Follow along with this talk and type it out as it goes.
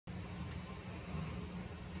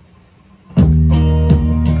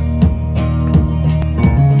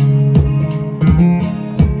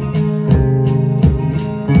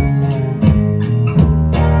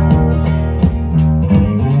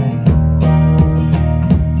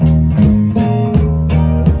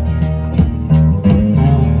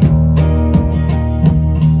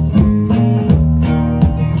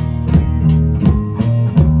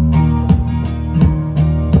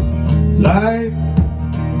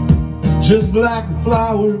just like a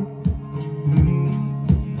flower,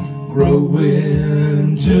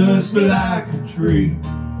 growing just like a tree.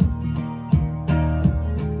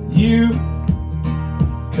 You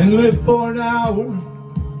can live for an hour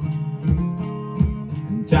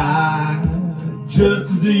and die just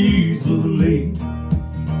as easily.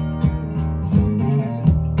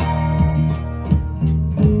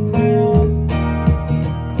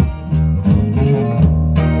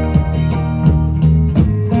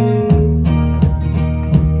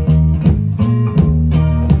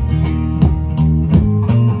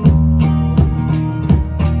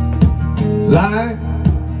 Life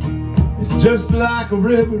is just like a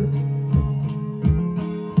river,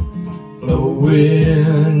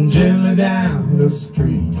 flowing gently down the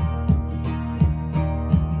stream.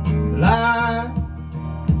 Life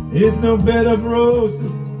is no bed of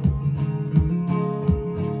roses.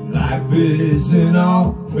 Life isn't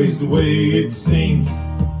always the way it seems.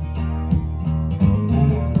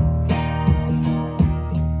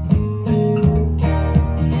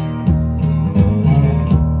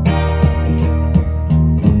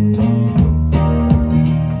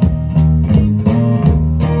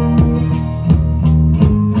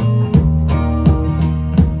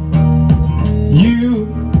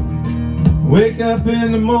 Wake up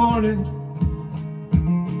in the morning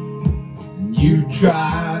and you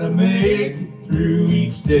try to make it through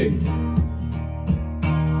each day.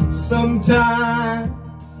 Sometimes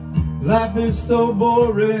life is so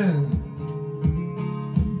boring,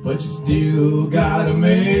 but you still gotta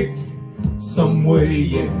make some way,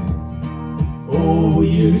 yeah. Oh,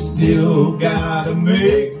 you still gotta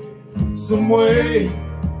make some way.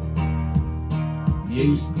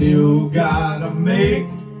 You still gotta make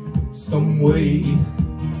some way.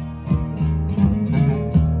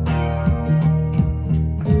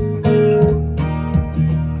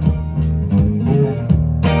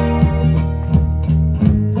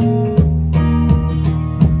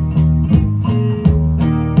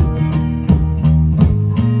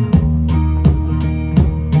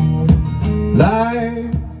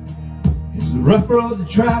 Life is a rough road to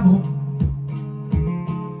travel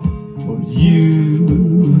for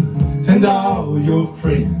you and all your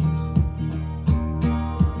friends.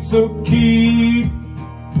 So keep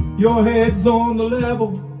your heads on the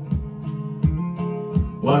level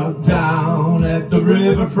while down at the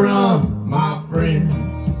riverfront, my friends.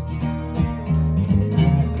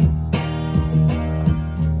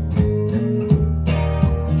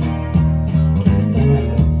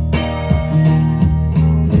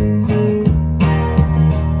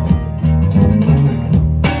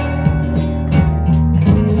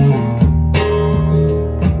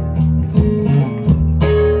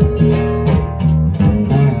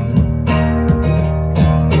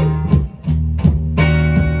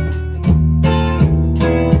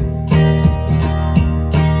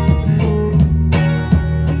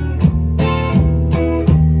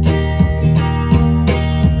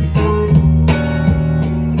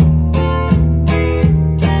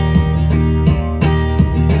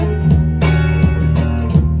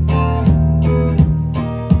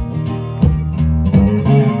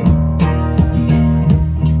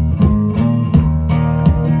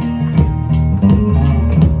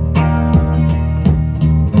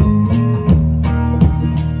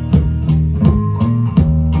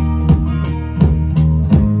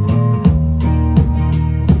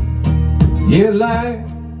 Yeah,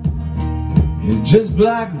 life is just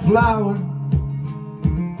like a flower,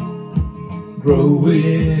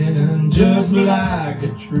 growing just like a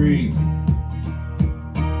tree.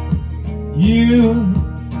 You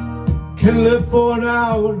can live for an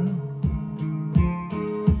hour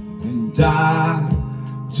and die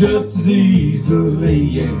just as easily,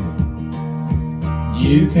 yeah.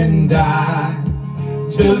 You can die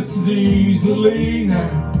just as easily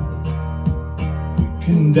now. You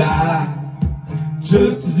can die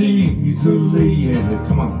just as easily, yeah,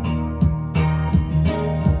 come on.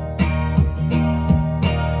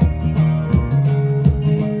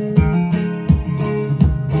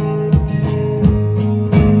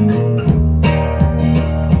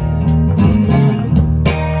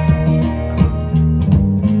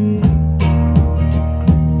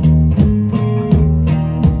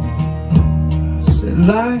 I said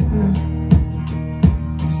life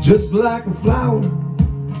is just like a flower,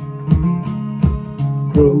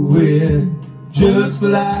 growing just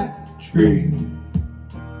like a tree.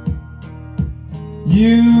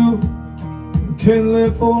 You can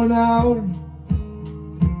live for an hour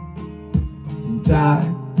and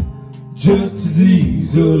die just as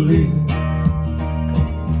easily.